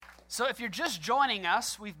So if you're just joining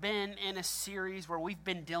us, we've been in a series where we've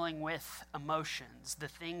been dealing with emotions, the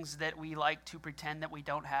things that we like to pretend that we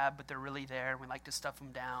don't have, but they're really there, and we like to stuff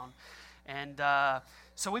them down. And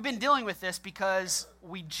so we've been dealing with this because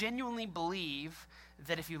we genuinely believe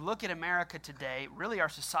that if you look at America today, really our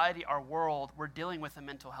society, our world, we're dealing with a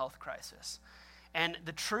mental health crisis. And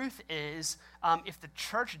the truth is, if the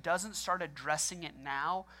church doesn't start addressing it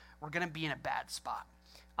now, we're going to be in a bad spot.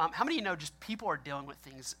 How many of you know just people are dealing with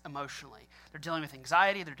things emotionally? They're dealing with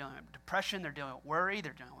anxiety, they're dealing with depression, they're dealing with worry,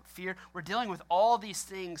 they're dealing with fear. We're dealing with all these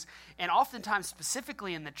things, and oftentimes,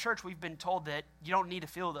 specifically in the church, we've been told that you don't need to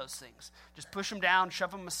feel those things. Just push them down, shove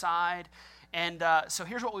them aside. And so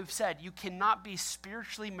here's what we've said. You cannot be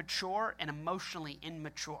spiritually mature and emotionally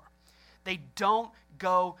immature. They don't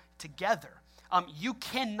go together. You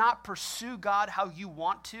cannot pursue God how you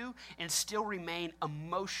want to and still remain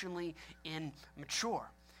emotionally immature.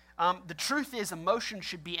 The truth is, emotions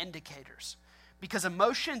should be indicators, because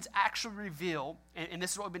emotions actually reveal, and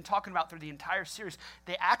this is what we've been talking about through the entire series,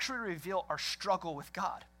 they actually reveal our struggle with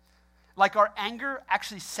God. Like our anger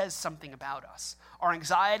actually says something about us. Our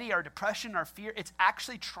anxiety, our depression, our fear, it's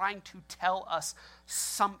actually trying to tell us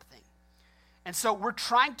something. And so we're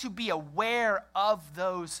trying to be aware of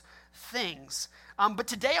those things. But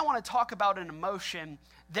today I want to talk about an emotion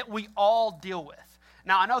that we all deal with.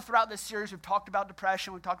 Now, I know throughout this series we've talked about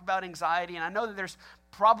depression, we've talked about anxiety, and I know that there's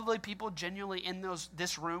probably people genuinely in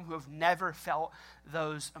this room who have never felt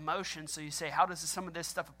those emotions. So you say, how does some of this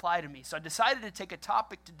stuff apply to me? So I decided to take a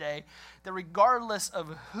topic today that regardless of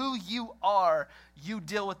who you are, you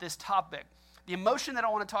deal with this topic. The emotion that I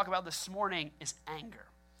want to talk about this morning is anger.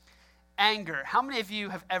 Anger. How many of you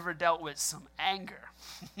have ever dealt with some anger?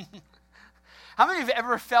 How many of you have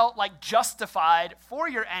ever felt like justified for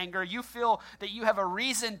your anger? You feel that you have a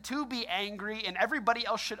reason to be angry and everybody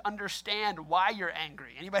else should understand why you're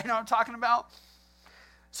angry. Anybody know what I'm talking about?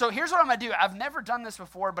 So here's what I'm going to do. I've never done this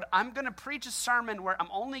before, but I'm going to preach a sermon where I'm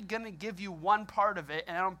only going to give you one part of it,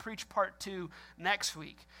 and I'm going to preach part 2 next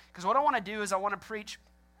week. Because what I want to do is I want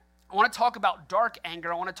to talk about dark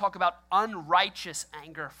anger. I want to talk about unrighteous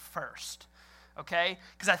anger first, okay?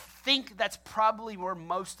 Because I think that's probably where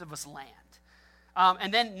most of us land.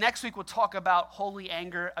 And then next week we'll talk about holy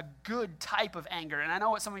anger, a good type of anger. And I know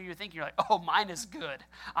what some of you are thinking. You're like, oh, mine is good.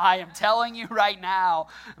 I am telling you right now,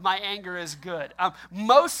 my anger is good.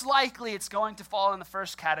 Most likely it's going to fall in the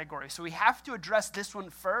first category. So we have to address this one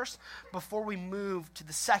first before we move to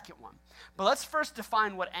the second one. But let's first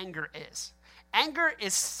define what anger is. Anger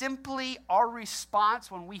is simply our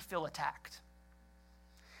response when we feel attacked.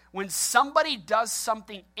 When somebody does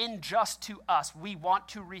something unjust to us, we want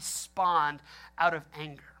to respond out of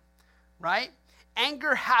anger, right?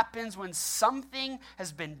 Anger happens when something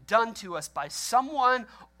has been done to us by someone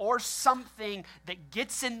or something that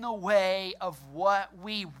gets in the way of what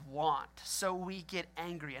we want. So we get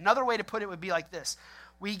angry. Another way to put it would be like this.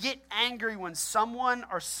 We get angry when someone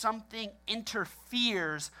or something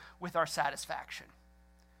interferes with our satisfaction.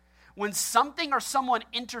 When something or someone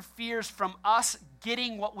interferes from us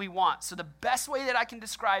getting what we want. So the best way that I can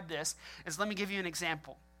describe this is, let me give you an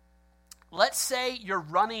example. Let's say you're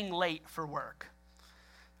running late for work,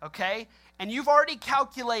 okay? And you've already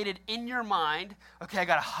calculated in your mind, okay, I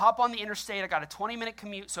got to hop on the interstate, I got a 20-minute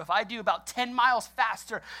commute, so if I do about 10 miles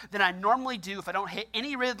faster than I normally do, if I don't hit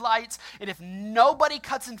any red lights, and if nobody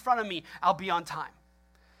cuts in front of me, I'll be on time.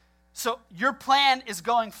 So your plan is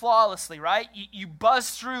going flawlessly, right? You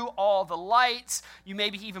buzz through all the lights. You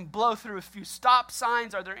maybe even blow through a few stop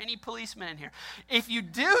signs. Are there any policemen in here? If you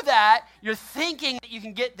do that, you're thinking that you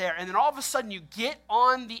can get there. And then all of a sudden you get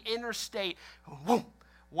on the interstate. Whoom,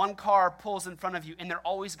 one car pulls in front of you, and they're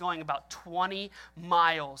always going about 20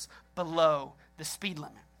 miles below the speed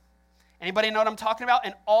limit. Anybody know what I'm talking about?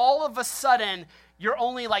 And all of a sudden, you're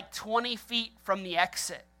only like 20 feet from the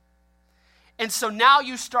exit. And so now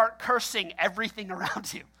you start cursing everything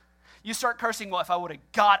around you. You start cursing, well, if I would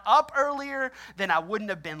have got up earlier, then I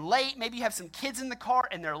wouldn't have been late. Maybe you have some kids in the car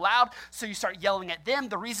and they're loud, so you start yelling at them.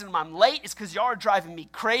 The reason I'm late is because y'all are driving me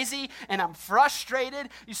crazy and I'm frustrated.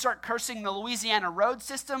 You start cursing the Louisiana road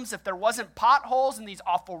systems. If there wasn't potholes in these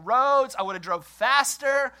awful roads, I would have drove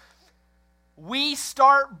faster. We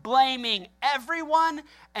start blaming everyone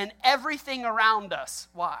and everything around us.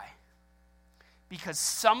 Why? Because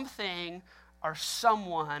something or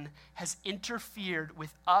someone has interfered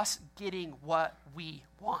with us getting what we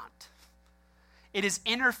want. It is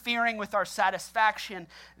interfering with our satisfaction,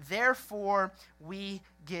 therefore we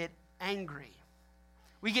get angry.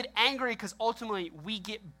 We get angry because ultimately we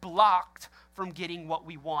get blocked from getting what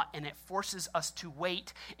we want, and it forces us to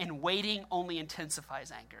wait, and waiting only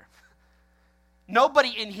intensifies anger. Nobody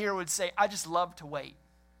in here would say, I just love to wait.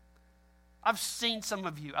 I've seen some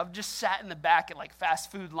of you. I've just sat in the back at like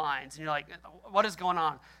fast food lines, and you're like, what is going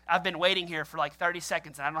on? I've been waiting here for like 30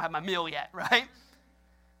 seconds, and I don't have my meal yet, right?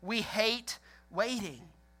 We hate waiting.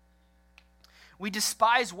 We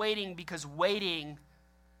despise waiting because waiting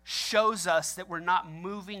shows us that we're not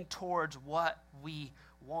moving towards what we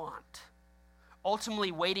want.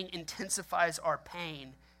 Ultimately, waiting intensifies our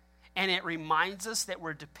pain, and it reminds us that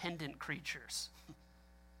we're dependent creatures.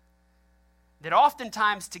 That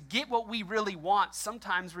oftentimes to get what we really want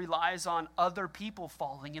sometimes relies on other people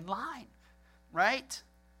falling in line, right?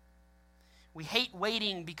 We hate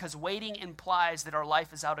waiting because waiting implies that our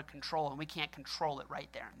life is out of control and we can't control it right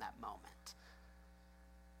there in that moment.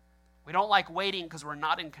 We don't like waiting because we're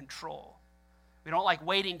not in control. We don't like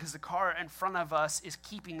waiting because the car in front of us is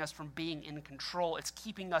keeping us from being in control. It's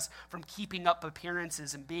keeping us from keeping up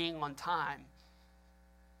appearances and being on time.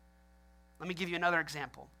 Let me give you another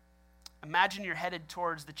example. Imagine you're headed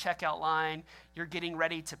towards the checkout line. You're getting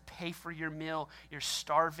ready to pay for your meal. You're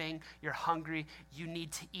starving. You're hungry. You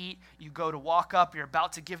need to eat. You go to walk up. You're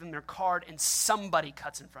about to give them their card, and somebody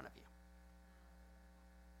cuts in front of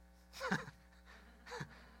you.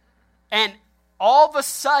 And all of a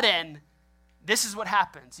sudden, this is what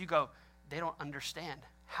happens. You go, they don't understand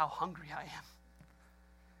how hungry I am.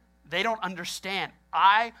 They don't understand.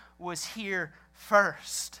 I was here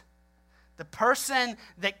first. The person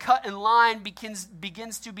that cut in line begins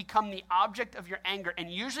to become the object of your anger.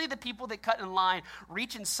 And usually the people that cut in line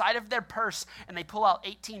reach inside of their purse and they pull out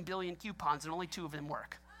 18 billion coupons and only 2 of them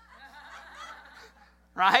work.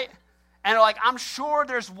 Right? And they're like, I'm sure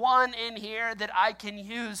there's one in here that I can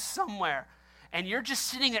use somewhere. And you're just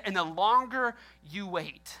sitting there, and the longer you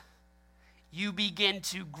wait, you begin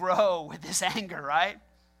to grow with this anger, right?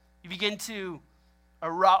 You begin to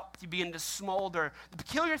erupt, you begin to smolder. The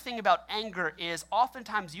peculiar thing about anger is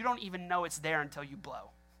oftentimes you don't even know it's there until you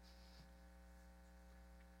blow.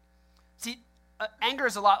 See, anger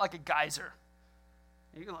is a lot like a geyser.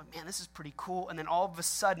 You're like, man, this is pretty cool. And then all of a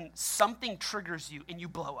sudden, something triggers you and you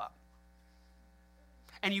blow up.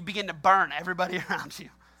 And you begin to burn everybody around you.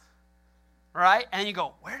 Right? And then you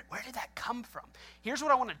go, where did that come from? Here's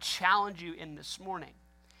what I want to challenge you in this morning,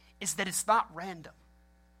 is that it's not random.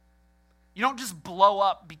 You don't just blow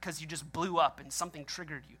up because you just blew up and something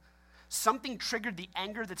triggered you. Something triggered the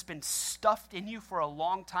anger that's been stuffed in you for a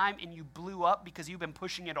long time, and you blew up because you've been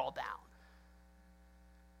pushing it all down.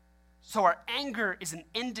 So our anger is an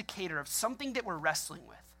indicator of something that we're wrestling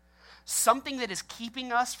with, something that is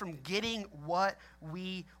keeping us from getting what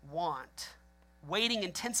we want. Waiting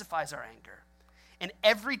intensifies our anger. And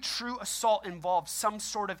every true assault involves some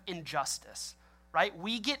sort of injustice, right?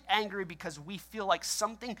 We get angry because we feel like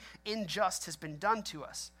something unjust has been done to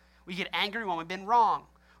us. We get angry when we've been wrong.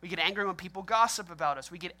 We get angry when people gossip about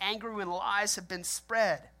us. We get angry when lies have been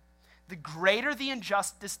spread. The greater the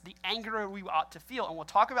injustice, the angrier we ought to feel. And we'll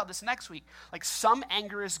talk about this next week. Like, some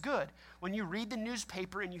anger is good. When you read the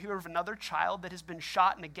newspaper and you hear of another child that has been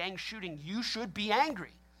shot in a gang shooting, you should be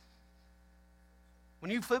angry. When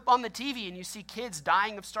you flip on the TV and you see kids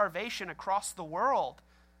dying of starvation across the world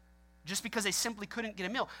just because they simply couldn't get a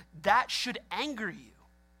meal, that should anger you.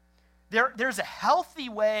 There's a healthy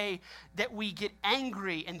way that we get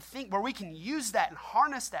angry and think where we can use that and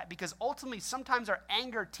harness that, because ultimately sometimes our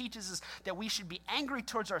anger teaches us that we should be angry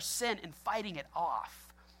towards our sin and fighting it off.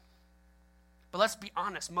 But let's be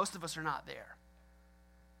honest, most of us are not there.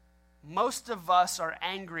 Most of us are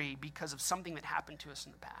angry because of something that happened to us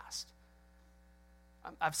in the past.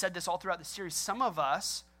 I've said this all throughout the series. Some of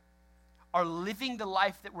us are living the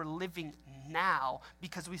life that we're living now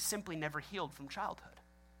because we simply never healed from childhood.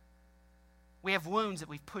 We have wounds that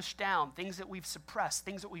we've pushed down, things that we've suppressed,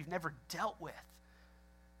 things that we've never dealt with.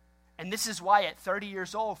 And this is why at 30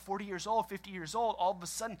 years old, 40 years old, 50 years old, all of a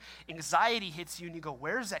sudden anxiety hits you and you go,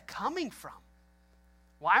 where is that coming from?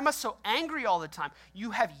 Why am I so angry all the time?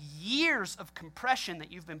 You have years of compression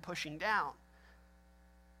that you've been pushing down.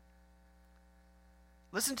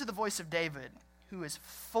 Listen to the voice of David, who is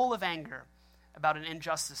full of anger about an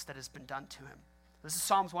injustice that has been done to him. This is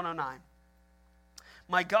Psalms 109.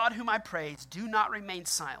 My God, whom I praise, do not remain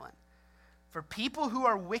silent, for people who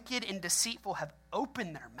are wicked and deceitful have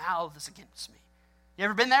opened their mouths against me. You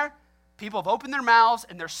ever been there? People have opened their mouths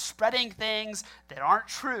and they're spreading things that aren't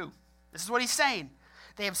true. This is what he's saying.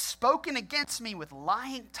 They have spoken against me with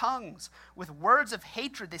lying tongues, with words of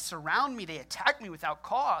hatred. They surround me. They attack me without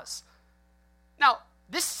cause. Now,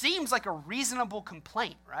 this seems like a reasonable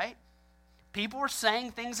complaint, right? People were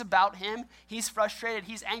saying things about him. He's frustrated.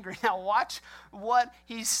 He's angry. Now watch what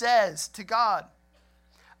he says to God.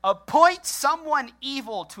 Appoint someone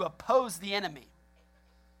evil to oppose the enemy.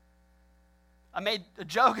 I made a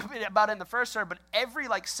joke about it in the first sermon, but every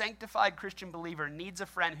sanctified Christian believer needs a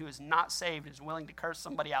friend who is not saved and is willing to curse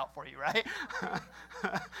somebody out for you, right?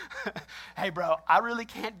 Hey, bro, I really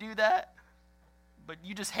can't do that, but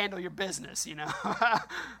you just handle your business,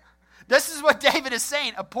 This is what David is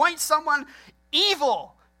saying. Appoint someone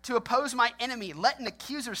evil to oppose my enemy. Let an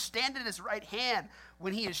accuser stand at his right hand.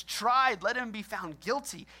 When he is tried, let him be found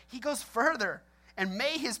guilty. He goes further, and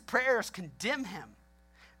may his prayers condemn him.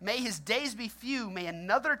 May his days be few. May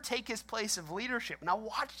another take his place of leadership. Now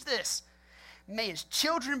watch this. May his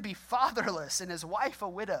children be fatherless and his wife a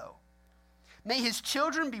widow. May his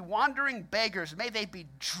children be wandering beggars. May they be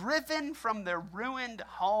driven from their ruined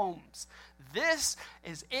homes. This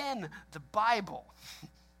is in the Bible.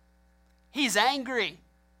 He's angry.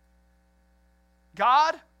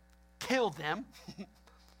 God, kill them.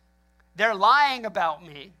 They're lying about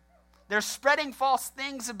me. They're spreading false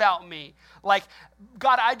things about me.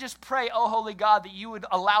 God, I just pray, oh holy God, that you would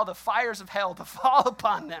allow the fires of hell to fall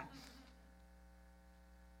upon them.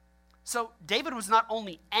 So David was not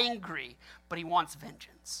only angry, but he wants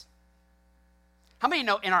vengeance. How many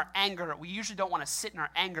know in our anger, we usually don't want to sit in our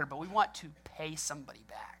anger, but we want to pay somebody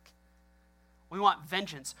back. We want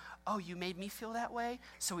vengeance. Oh, you made me feel that way?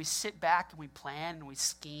 So we sit back and we plan and we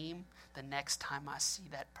scheme. The next time I see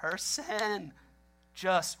that person,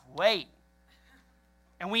 just wait.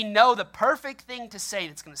 And we know the perfect thing to say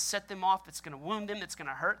that's going to set them off, that's going to wound them, that's going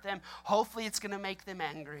to hurt them. Hopefully it's going to make them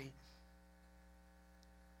angry.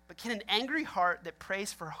 But can an angry heart that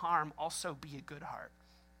prays for harm also be a good heart?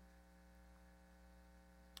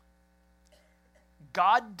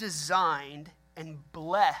 God designed and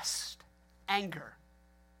blessed anger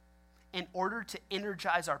in order to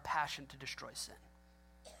energize our passion to destroy sin.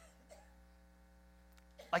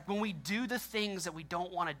 When we do the things that we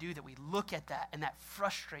don't want to do, that we look at that and that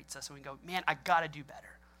frustrates us and we go, man, I got to do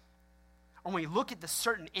better. Or when we look at the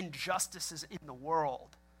certain injustices in the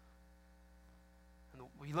world, and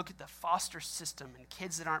we look at the foster system and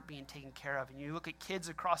kids that aren't being taken care of, and you look at kids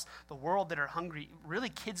across the world that are hungry, really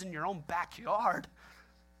kids in your own backyard.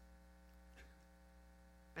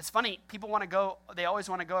 It's funny, they always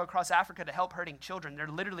want to go across Africa to help hurting children. They're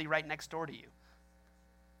literally right next door to you.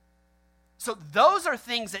 So those are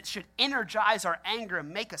things that should energize our anger and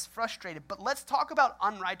make us frustrated. But let's talk about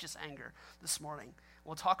unrighteous anger this morning.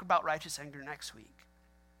 We'll talk about righteous anger next week.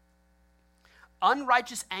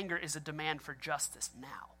 Unrighteous anger is a demand for justice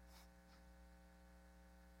now.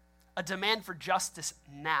 A demand for justice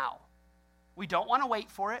now. We don't want to wait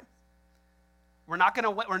for it. We're not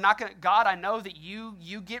going to, God, I know that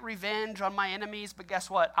you get revenge on my enemies, but guess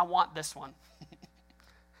what? I want this one.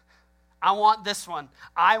 I want this one.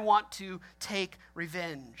 I want to take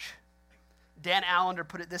revenge. Dan Allender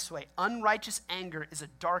put it this way: unrighteous anger is a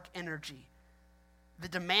dark energy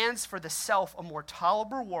that demands for the self a more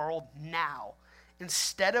tolerable world now,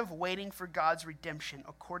 instead of waiting for God's redemption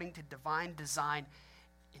according to divine design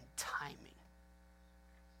and timing.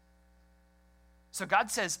 So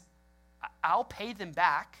God says, I'll pay them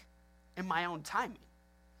back in my own timing.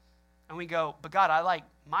 And we go, but God, I like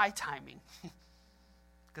my timing.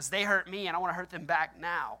 Because they hurt me and I want to hurt them back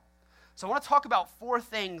now. So I want to talk about 4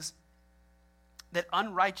 things that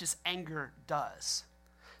unrighteous anger does.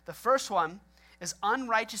 The first one is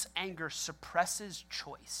unrighteous anger suppresses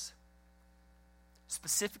choice,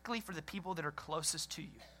 specifically for the people that are closest to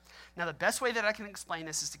you. Now, the best way that I can explain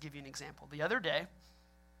this is to give you an example. The other day,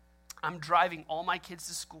 I'm driving all my kids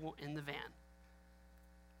to school in the van.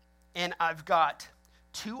 And I've got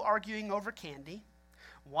 2 arguing over candy.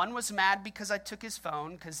 One was mad because I took his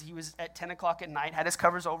phone because he was at 10 o'clock at night, had his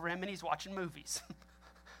covers over him, and he's watching movies.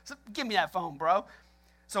 So give me that phone, bro.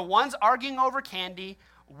 So one's arguing over candy.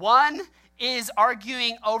 One is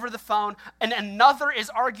arguing over the phone. And another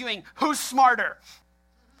is arguing who's smarter.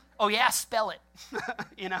 Oh, yeah, spell it.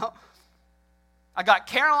 I got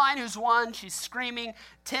Caroline, who's 1. She's screaming.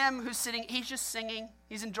 Tim, who's sitting, he's just singing.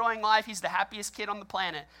 He's enjoying life. He's the happiest kid on the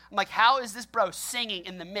planet. I'm like, how is this bro singing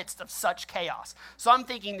in the midst of such chaos? So I'm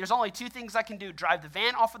thinking there's only 2 things I can do: drive the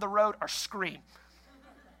van off of the road or scream.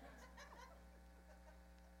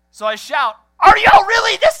 So I shout, are y'all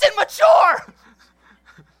really this immature?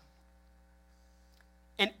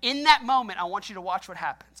 And in that moment, I want you to watch what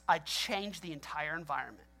happens. I changed the entire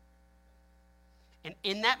environment. And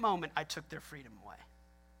in that moment, I took their freedom away.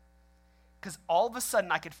 Because all of a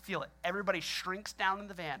sudden, I could feel it. Everybody shrinks down in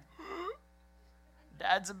the van.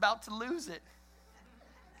 Dad's about to lose it.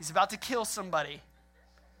 He's about to kill somebody.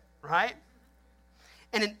 Right?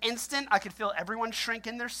 In an instant, I could feel everyone shrink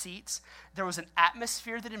in their seats. There was an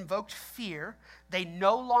atmosphere that invoked fear. They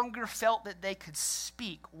no longer felt that they could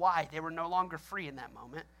speak. Why? They were no longer free in that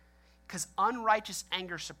moment. Because unrighteous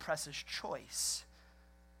anger suppresses choice.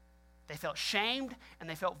 They felt shamed and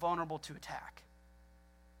they felt vulnerable to attack.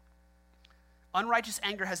 Unrighteous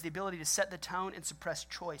anger has the ability to set the tone and suppress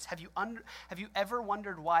choice. Have you ever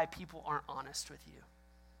wondered why people aren't honest with you?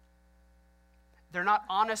 They're not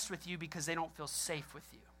honest with you because they don't feel safe with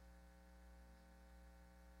you.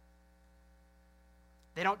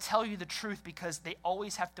 They don't tell you the truth because they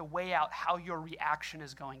always have to weigh out how your reaction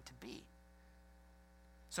is going to be.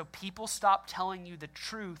 So people stop telling you the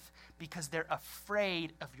truth because they're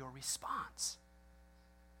afraid of your response.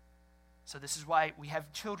 So this is why we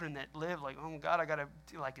have children that live like, oh God, I got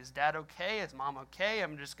to, like, is dad okay? Is mom okay?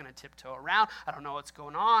 I'm just going to tiptoe around. I don't know what's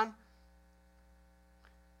going on.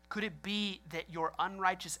 Could it be that your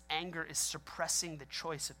unrighteous anger is suppressing the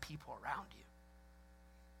choice of people around you?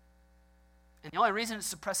 And the only reason it's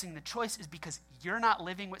suppressing the choice is because you're not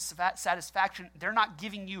living with satisfaction. They're not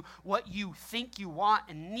giving you what you think you want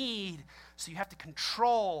and need, so you have to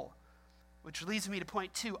control. Which leads me to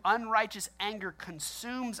point 2. Unrighteous anger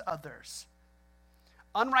consumes others.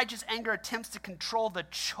 Unrighteous anger attempts to control the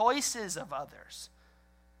choices of others,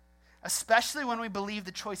 especially when we believe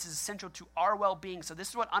the choice is essential to our well-being. So this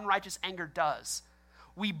is what unrighteous anger does.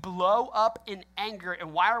 We blow up in anger.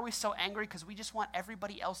 And why are we so angry? Because we just want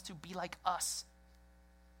everybody else to be like us.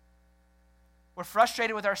 We're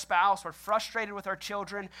frustrated with our spouse. We're frustrated with our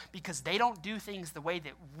children because they don't do things the way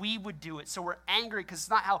that we would do it. So we're angry because it's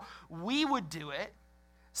not how we would do it.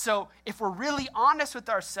 So if we're really honest with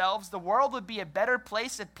ourselves, the world would be a better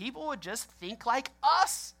place if people would just think like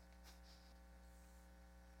us.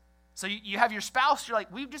 So you have your spouse, you're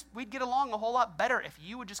like, we'd get along a whole lot better if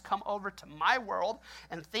you would just come over to my world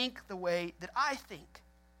and think the way that I think.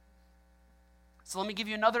 So let me give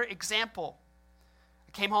you another example.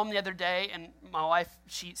 I came home the other day and my wife,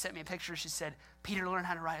 she sent me a picture. She said, Peter learned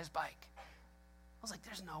how to ride his bike. I was like,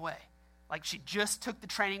 there's no way. Like, she just took the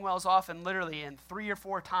training wheels off and literally in 3 or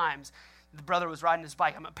 4 times, the brother was riding his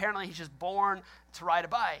bike. Apparently he's just born to ride a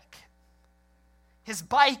bike. His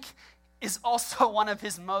bike is also one of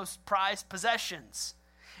his most prized possessions.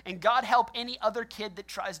 And God help any other kid that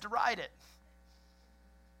tries to ride it.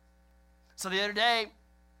 So the other day,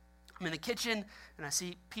 I'm in the kitchen and I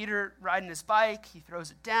see Peter riding his bike. He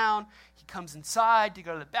throws it down. He comes inside to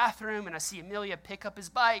go to the bathroom and I see Amelia pick up his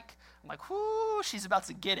bike. I'm like, whoo, she's about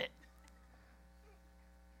to get it.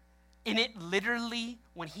 And it literally,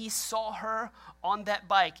 when he saw her on that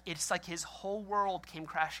bike, it's like his whole world came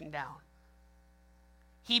crashing down.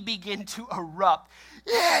 He began to erupt.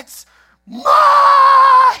 It's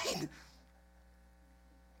mine!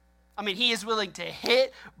 I mean, he is willing to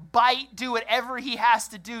hit, bite, do whatever he has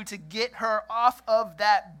to do to get her off of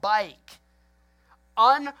that bike.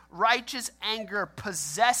 Unrighteous anger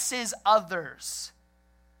possesses others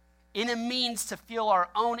in a means to feel our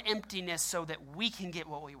own emptiness so that we can get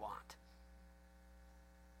what we want.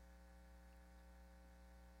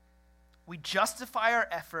 We justify our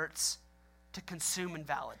efforts to consume and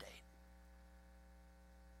validate.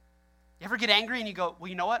 You ever get angry and you go, well,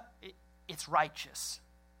 you know what? It's righteous.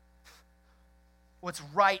 What's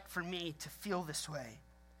right for me to feel this way?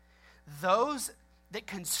 Those that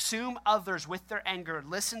consume others with their anger,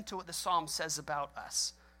 listen to what the psalm says about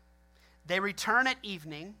us. They return at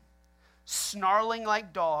evening, snarling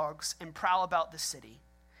like dogs, and prowl about the city.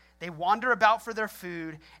 They wander about for their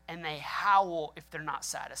food, and they howl if they're not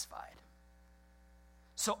satisfied.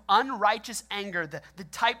 So unrighteous anger, the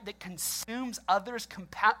type that consumes others,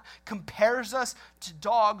 compares us to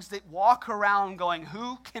dogs that walk around going,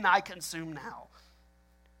 who can I consume now?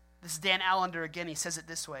 This is Dan Allender again. He says it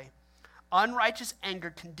this way. Unrighteous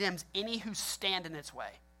anger condemns any who stand in its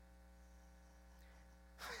way.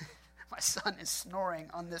 My son is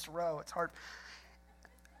snoring on this row. It's hard.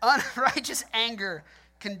 Unrighteous anger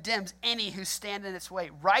condemns any who stand in its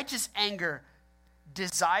way. Righteous anger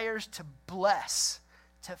desires to bless,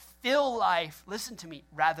 to fill life, listen to me,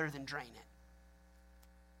 rather than drain it.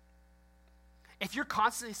 If you're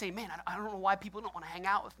constantly saying, man, I don't know why people don't want to hang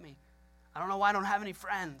out with me. I don't know why I don't have any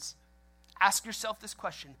friends. Ask yourself this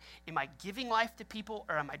question. Am I giving life to people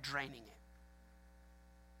or am I draining it?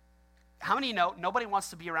 How many know nobody wants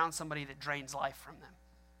to be around somebody that drains life from them?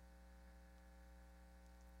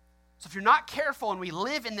 So if you're not careful and we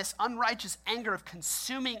live in this unrighteous anger of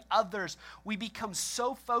consuming others, we become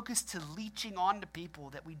so focused to leeching on to people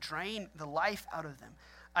that we drain the life out of them.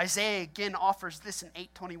 Isaiah again offers this in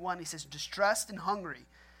 8:21. He says, distressed and hungry,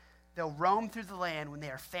 they'll roam through the land. When they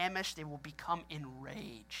are famished, they will become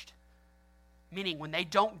enraged. Meaning when they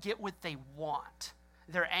don't get what they want,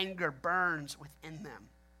 their anger burns within them.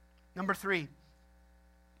 Number 3,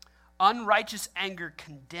 unrighteous anger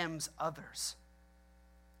condemns others.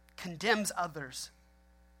 condemns others.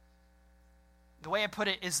 The way I put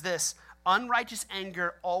it is this: unrighteous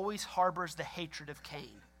anger always harbors the hatred of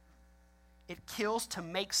Cain. It kills to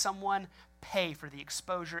make someone pay for the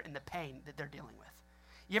exposure and the pain that they're dealing with.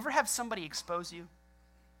 You ever have somebody expose you?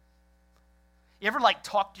 You ever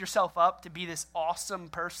talk yourself up to be this awesome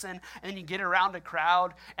person, and then you get around a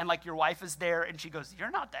crowd and your wife is there and she goes, "You're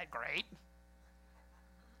not that great."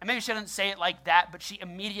 And maybe she doesn't say it like that, but she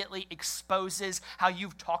immediately exposes how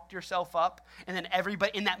you've talked yourself up. And then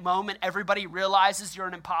everybody, in that moment, everybody realizes you're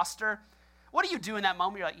an imposter. What do you do in that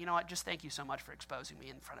moment? You're like, "You know what? Just thank you so much for exposing me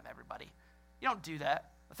in front of everybody." You don't do that.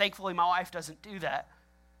 Thankfully, my wife doesn't do that.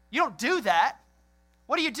 You don't do that.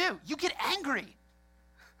 What do? You get angry.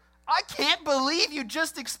 I can't believe you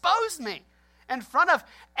just exposed me in front of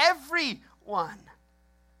everyone.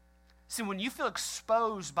 See, when you feel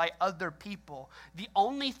exposed by other people, the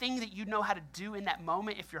only thing that you know how to do in that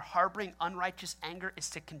moment, if you're harboring unrighteous anger, is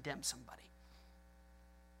to condemn somebody.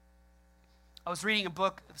 I was reading a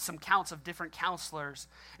book, some counts of different counselors,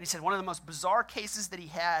 and he said one of the most bizarre cases that he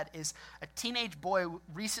had is a teenage boy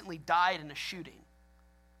recently died in a shooting.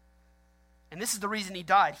 And this is the reason he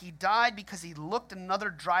died. He died because he looked another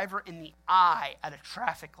driver in the eye at a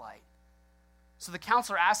traffic light. So the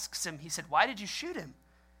counselor asks him, he said, "Why did you shoot him?"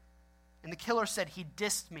 And the killer said, "He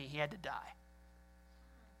dissed me, he had to die."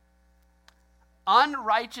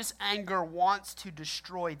 Unrighteous anger wants to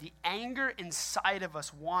destroy. The anger inside of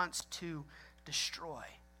us wants to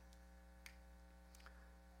destroy.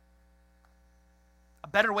 A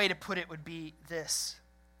better way to put it would be this: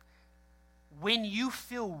 when you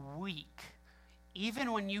feel weak,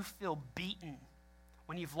 even when you feel beaten,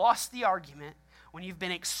 when you've lost the argument, when you've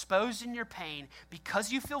been exposed in your pain,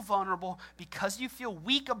 because you feel vulnerable, because you feel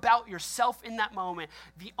weak about yourself in that moment,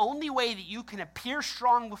 the only way that you can appear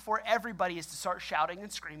strong before everybody is to start shouting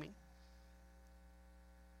and screaming,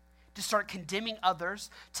 to start condemning others,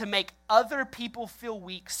 to make other people feel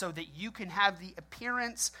weak so that you can have the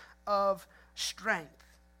appearance of strength.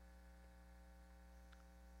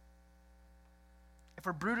 If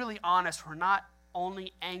we're brutally honest, we're not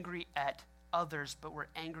only angry at others, but we're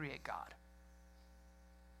angry at God.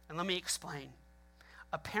 And let me explain.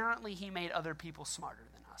 Apparently, he made other people smarter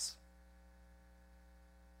than us,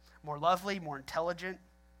 more lovely, more intelligent.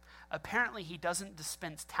 Apparently, he doesn't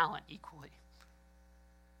dispense talent equally.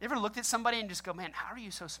 You ever looked at somebody and just go, "Man, how are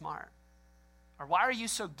you so smart?" Or, "Why are you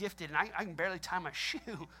so gifted?" And I can barely tie my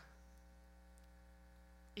shoe.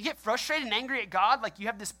 You get frustrated and angry at God, like you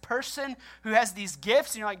have this person who has these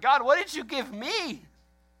gifts, and you're like, "God, what did you give me?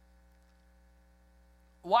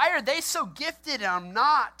 Why are they so gifted and I'm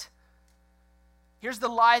not?" Here's the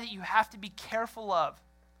lie that you have to be careful of.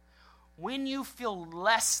 When you feel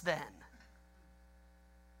less than,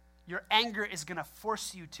 your anger is going to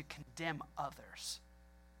force you to condemn others.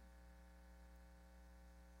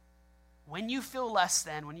 When you feel less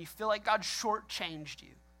than, when you feel like God shortchanged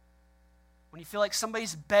you, when you feel like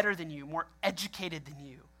somebody's better than you, more educated than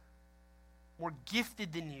you, more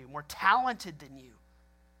gifted than you, more talented than you,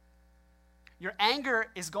 your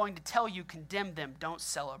anger is going to tell you, condemn them, don't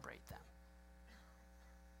celebrate them.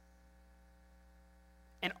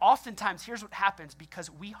 And oftentimes, here's what happens, because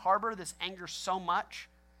we harbor this anger so much,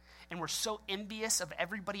 and we're so envious of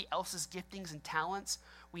everybody else's giftings and talents,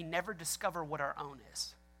 we never discover what our own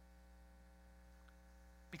is.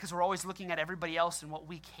 Because we're always looking at everybody else and what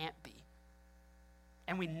we can't be.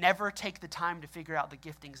 And we never take the time to figure out the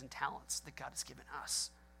giftings and talents that God has given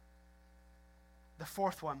us. The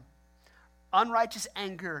fourth one, unrighteous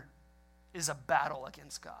anger is a battle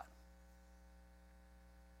against God.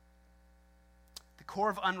 The core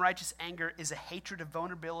of unrighteous anger is a hatred of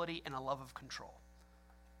vulnerability and a love of control.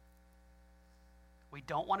 We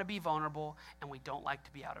don't want to be vulnerable, and we don't like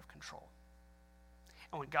to be out of control.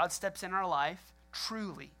 And when God steps in our life,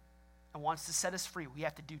 truly, and wants to set us free, we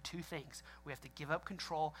have to do two things. We have to give up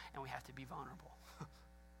control, and we have to be vulnerable.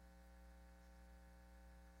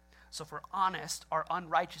 So if we're honest, our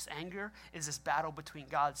unrighteous anger is this battle between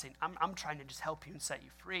God saying, I'm trying to just help you and set you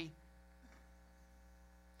free.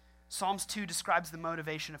 Psalms 2 describes the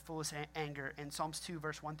motivation of foolish anger. In Psalms 2,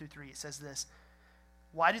 verse 1 through 3, it says this: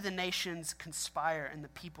 "Why do the nations conspire and the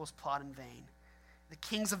peoples plot in vain? The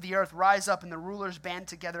kings of the earth rise up and the rulers band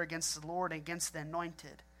together against the Lord and against the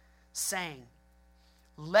anointed, saying,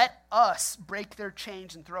 'Let us break their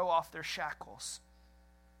chains and throw off their shackles.'"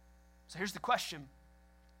 So here's the question.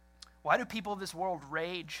 Why do people of this world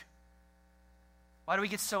rage? Why do we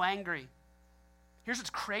get so angry? Here's what's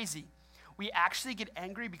crazy. We actually get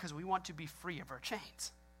angry because we want to be free of our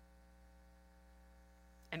chains.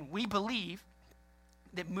 And we believe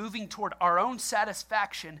that moving toward our own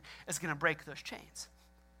satisfaction is going to break those chains.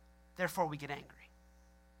 therefore we get angry.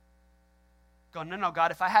 Go, no, God,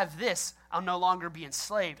 if I have this, I'll no longer be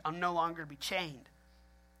enslaved. I'll no longer be chained.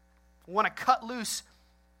 We want to cut loose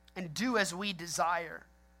and do as we desire.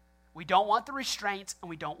 We don't want the restraints and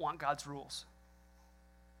we don't want God's rules.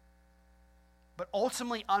 But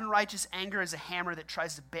ultimately, unrighteous anger is a hammer that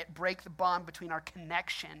tries to break the bond between our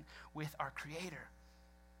connection with our Creator.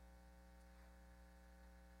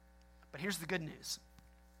 But here's the good news.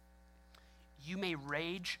 You may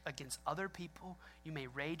rage against other people, you may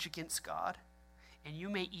rage against God, and you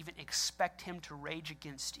may even expect him to rage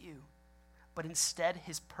against you. But instead,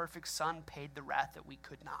 his perfect Son paid the wrath that we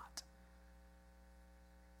could not.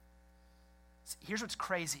 Here's what's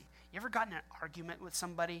crazy. You ever gotten in an argument with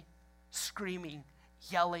somebody, screaming,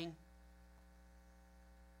 yelling,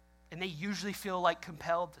 and they usually feel like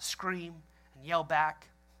compelled to scream and yell back?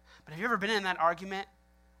 But have you ever been in that argument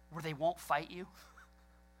where they won't fight you?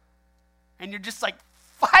 And you're just like,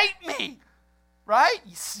 fight me, right?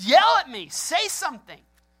 You yell at me, say something.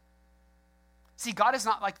 See, God is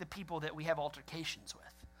not like the people that we have altercations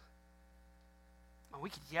with. Well, we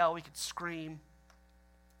could yell, we could scream.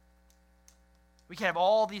 We could have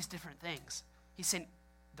all these different things. He's saying,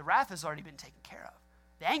 the wrath has already been taken care of.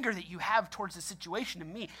 The anger that you have towards the situation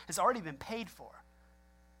and me has already been paid for.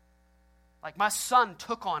 Like my Son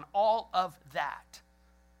took on all of that.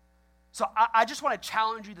 So I just want to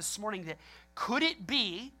challenge you this morning that could it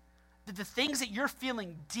be that the things that you're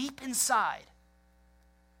feeling deep inside,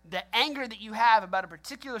 the anger that you have about a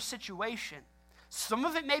particular situation, some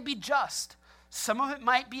of it may be just, some of it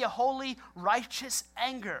might be a holy, righteous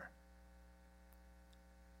anger.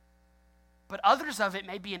 But others of it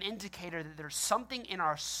may be an indicator that there's something in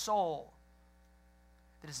our soul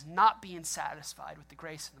that is not being satisfied with the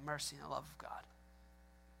grace and the mercy and the love of God.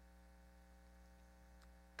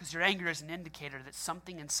 Because your anger is an indicator that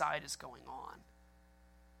something inside is going on.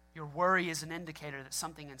 Your worry is an indicator that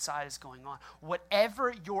something inside is going on.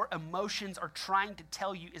 Whatever your emotions are trying to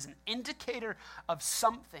tell you is an indicator of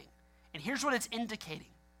something. And here's what it's indicating.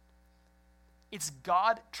 It's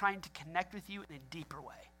God trying to connect with you in a deeper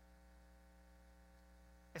way.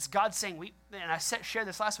 It's God saying, and I shared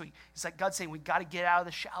this last week, it's like God saying, we got to get out of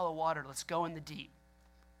the shallow water. Let's go in the deep.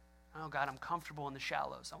 Oh, God, I'm comfortable in the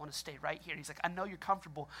shallows. I want to stay right here. He's like, I know you're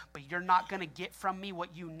comfortable, but you're not going to get from me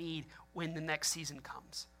what you need when the next season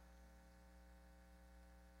comes.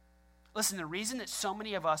 Listen, the reason that so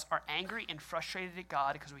many of us are angry and frustrated at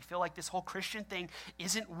God because we feel like this whole Christian thing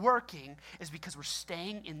isn't working is because we're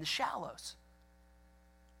staying in the shallows.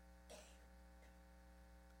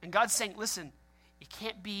 And God's saying, listen, you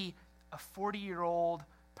can't be a 40-year-old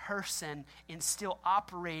person and still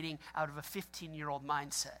operating out of a 15-year-old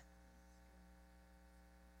mindset.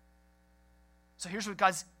 So here's what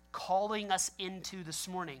God's calling us into this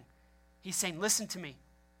morning. He's saying, listen to me.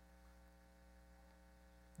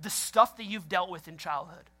 The stuff that you've dealt with in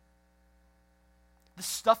childhood, the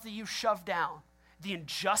stuff that you've shoved down, the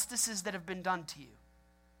injustices that have been done to you,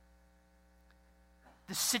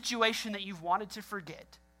 the situation that you've wanted to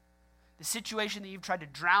forget, the situation that you've tried to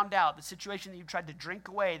drown out, the situation that you've tried to drink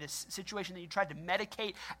away, the situation that you tried to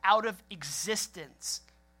medicate out of existence.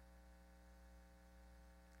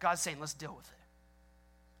 God's saying, let's deal with it.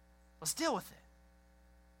 Let's deal with it.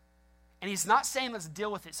 And he's not saying let's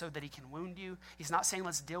deal with it so that he can wound you. He's not saying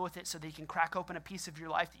let's deal with it so that he can crack open a piece of your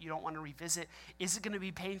life that you don't want to revisit. Is it going to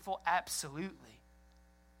be painful? Absolutely.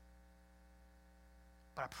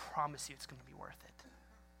 But I promise you it's going to be worth it.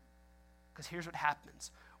 Because here's what happens.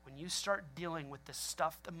 When you start dealing with the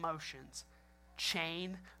stuffed emotions,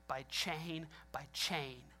 chain by chain by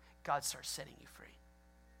chain, God starts setting you free.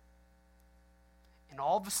 And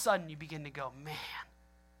all of a sudden you begin to go, man,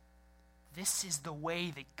 this is the way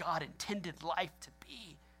that God intended life to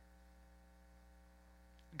be.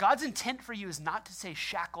 God's intent for you is not to stay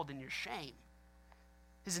shackled in your shame.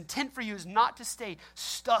 His intent for you is not to stay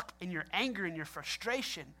stuck in your anger and your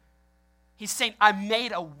frustration. He's saying, I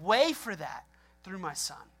made a way for that through my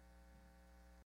Son.